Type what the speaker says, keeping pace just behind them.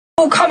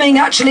coming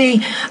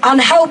actually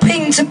and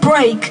helping to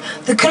break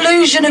the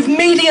collusion of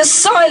media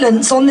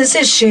silence on this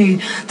issue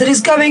that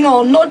is going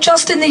on, not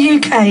just in the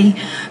UK,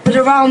 but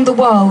around the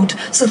world.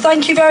 So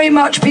thank you very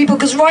much, people,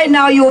 because right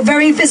now you're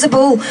very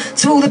visible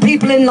to all the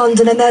people in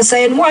London, and they're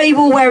saying, why are you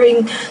all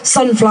wearing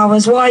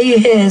sunflowers? Why are you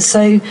here?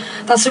 So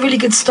that's a really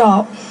good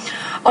start.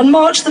 On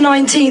March the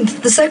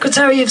 19th, the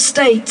Secretary of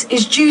State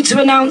is due to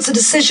announce a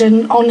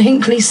decision on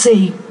Hinkley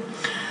C.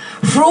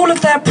 For all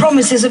of their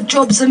promises of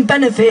jobs and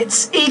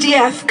benefits,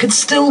 EDF could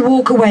still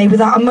walk away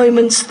without a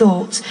moment's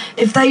thought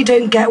if they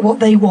don't get what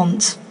they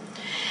want.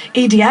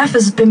 EDF,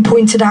 as has been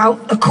pointed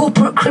out, are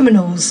corporate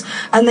criminals,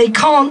 and they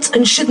can't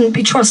and shouldn't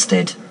be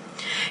trusted.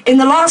 In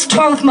the last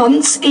 12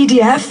 months,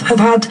 EDF have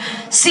had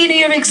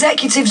senior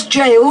executives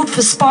jailed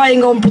for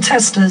spying on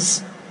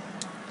protesters.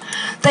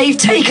 They've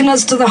taken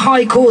us to the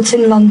High Court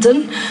in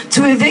London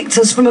to evict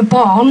us from a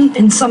barn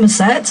in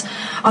Somerset.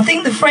 I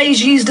think the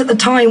phrase used at the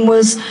time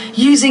was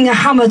using a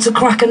hammer to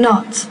crack a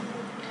nut.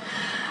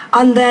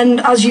 And then,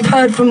 as you've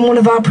heard from one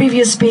of our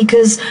previous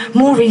speakers,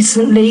 more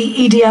recently,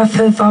 EDF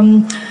have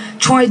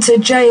tried to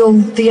jail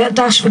the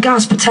Dash for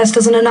Gas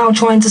protesters and are now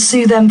trying to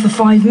sue them for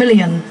 $5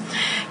 million.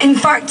 In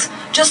fact,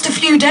 just a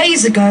few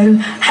days ago,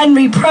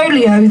 Henry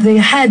Prolio, the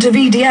head of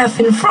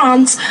EDF in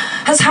France,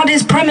 has had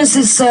his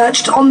premises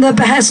searched on the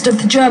behest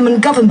of the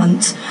German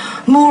government.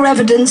 More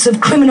evidence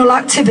of criminal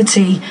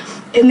activity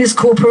in this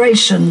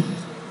corporation.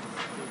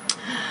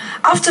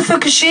 After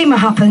Fukushima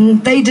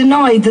happened, they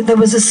denied that there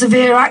was a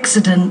severe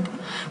accident,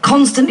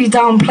 constantly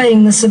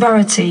downplaying the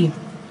severity.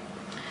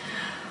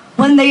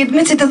 When they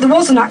admitted that there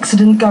was an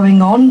accident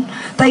going on,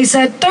 they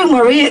said, don't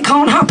worry, it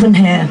can't happen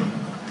here.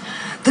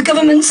 The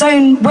government's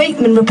own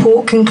Wakeman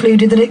report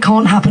concluded that it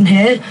can't happen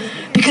here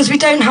because we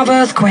don't have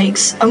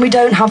earthquakes and we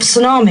don't have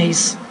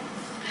tsunamis.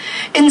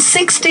 In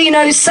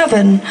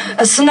 1607,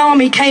 a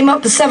tsunami came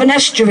up the Severn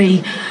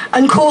Estuary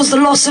and caused the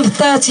loss of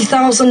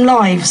 30,000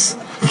 lives.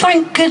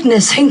 Thank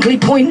goodness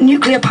Hinkley Point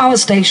nuclear power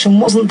station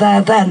wasn't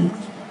there then.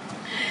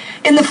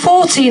 In the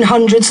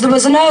 1400s, there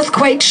was an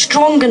earthquake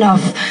strong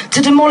enough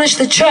to demolish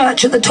the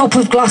church at the top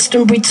of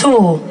Glastonbury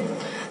Tor.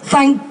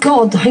 Thank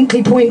God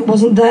Hinkley Point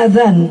wasn't there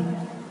then.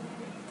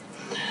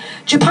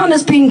 Japan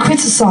has been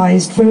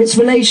criticised for its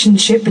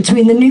relationship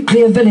between the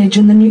nuclear village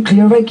and the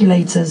nuclear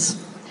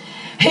regulators.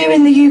 Here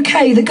in the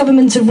UK, the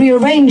government have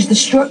rearranged the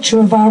structure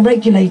of our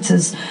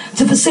regulators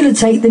to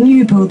facilitate the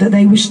new build that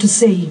they wish to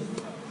see.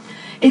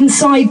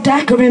 Inside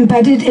DEC are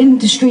embedded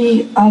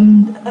industry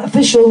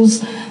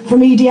officials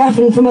from EDF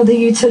and from other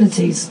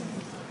utilities.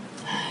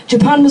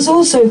 Japan was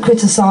also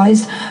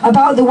criticised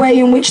about the way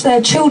in which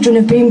their children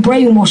have been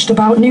brainwashed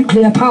about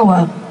nuclear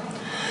power.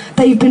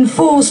 They've been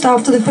forced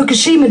after the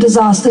Fukushima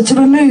disaster to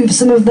remove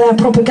some of their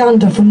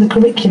propaganda from the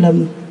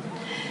curriculum.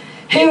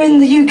 Here in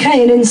the UK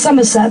and in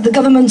Somerset, the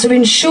government are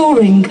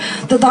ensuring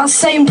that that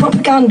same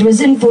propaganda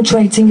is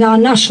infiltrating our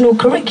national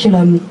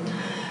curriculum.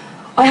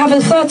 I have a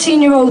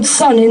 13-year-old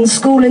son in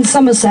school in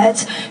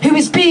Somerset who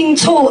is being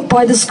taught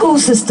by the school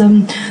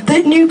system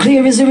that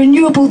nuclear is a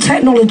renewable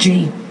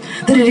technology,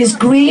 that it is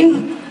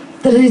green,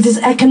 that it is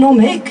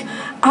economic,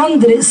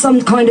 and that it's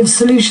some kind of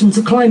solution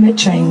to climate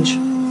change.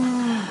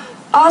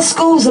 Our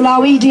schools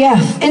allow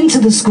EDF into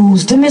the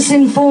schools to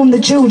misinform the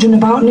children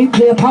about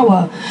nuclear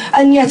power,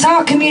 and yet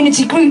our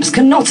community groups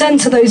cannot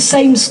enter those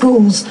same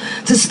schools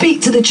to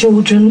speak to the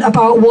children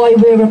about why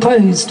we're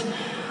opposed.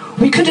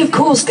 We could, of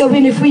course, go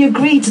in if we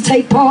agreed to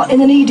take part in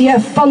an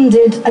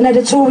EDF-funded and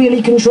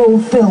editorially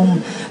controlled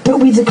film, but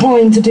we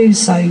declined to do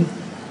so.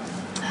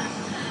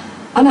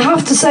 And I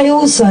have to say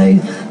also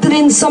that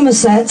in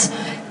Somerset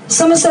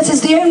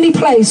is the only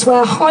place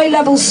where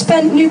high-level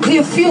spent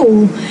nuclear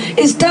fuel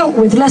is dealt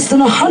with less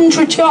than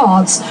 100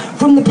 yards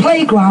from the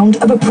playground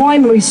of a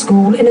primary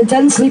school in a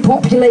densely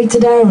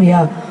populated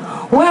area.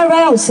 Where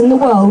else in the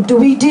world do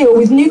we deal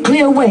with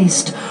nuclear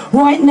waste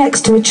right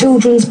next to a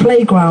children's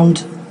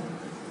playground?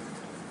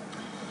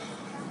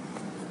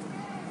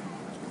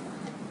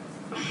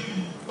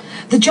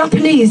 The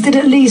Japanese did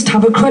at least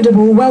have a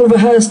credible,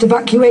 well-rehearsed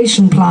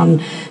evacuation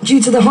plan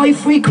due to the high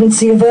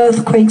frequency of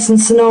earthquakes and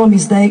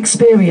tsunamis they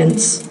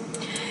experience.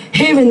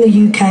 Here in the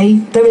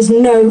UK, there is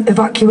no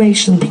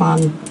evacuation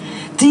plan.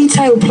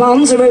 Detailed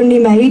plans are only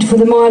made for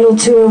the mile or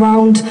two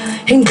around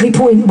Hinkley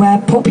Point where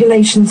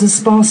populations are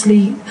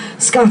sparsely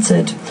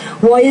scattered.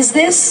 Why is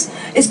this?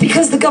 It's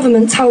because the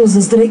government tells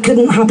us that it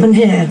couldn't happen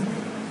here.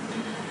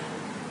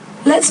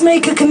 Let's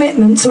make a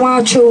commitment to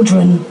our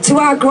children, to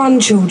our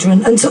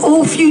grandchildren, and to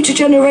all future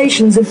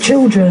generations of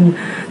children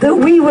that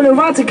we will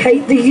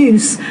eradicate the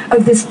use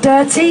of this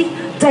dirty,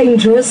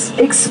 dangerous,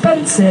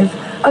 expensive,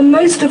 and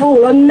most of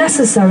all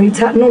unnecessary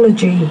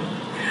technology.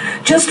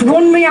 Just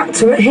one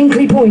reactor at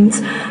Hinkley Point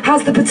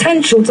has the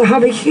potential to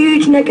have a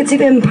huge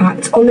negative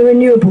impact on the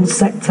renewables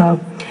sector.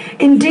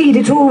 Indeed,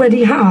 it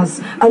already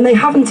has, and they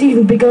haven't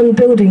even begun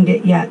building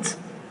it yet.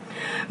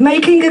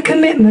 Making a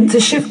commitment to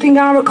shifting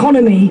our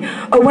economy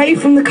away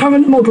from the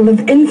current model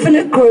of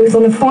infinite growth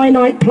on a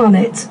finite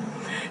planet,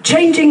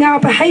 changing our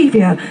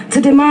behaviour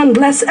to demand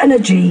less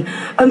energy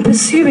and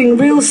pursuing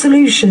real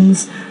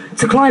solutions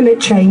to climate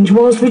change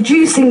whilst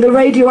reducing the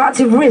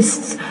radioactive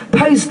risks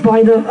posed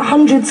by the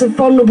hundreds of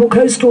vulnerable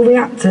coastal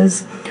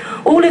reactors.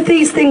 All of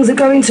these things are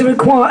going to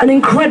require an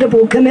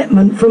incredible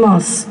commitment from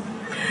us.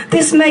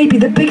 This may be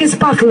the biggest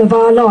battle of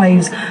our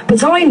lives,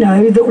 but I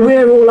know that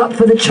we're all up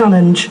for the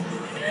challenge.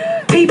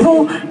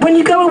 People, when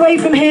you go away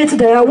from here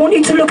today, I want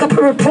you to look up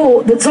a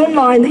report that's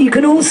online that you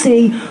can all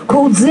see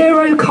called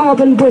Zero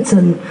Carbon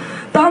Britain.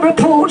 That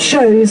report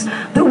shows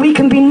that we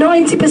can be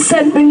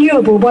 90%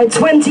 renewable by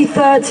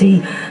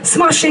 2030,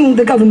 smashing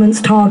the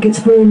government's targets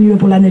for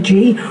renewable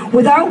energy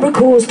without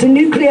recourse to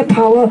nuclear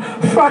power,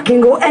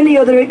 fracking or any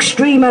other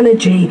extreme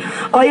energy.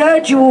 I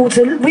urge you all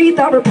to read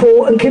that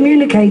report and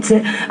communicate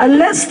it, and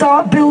let's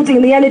start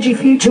building the energy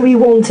future we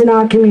want in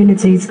our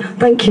communities.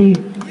 Thank you.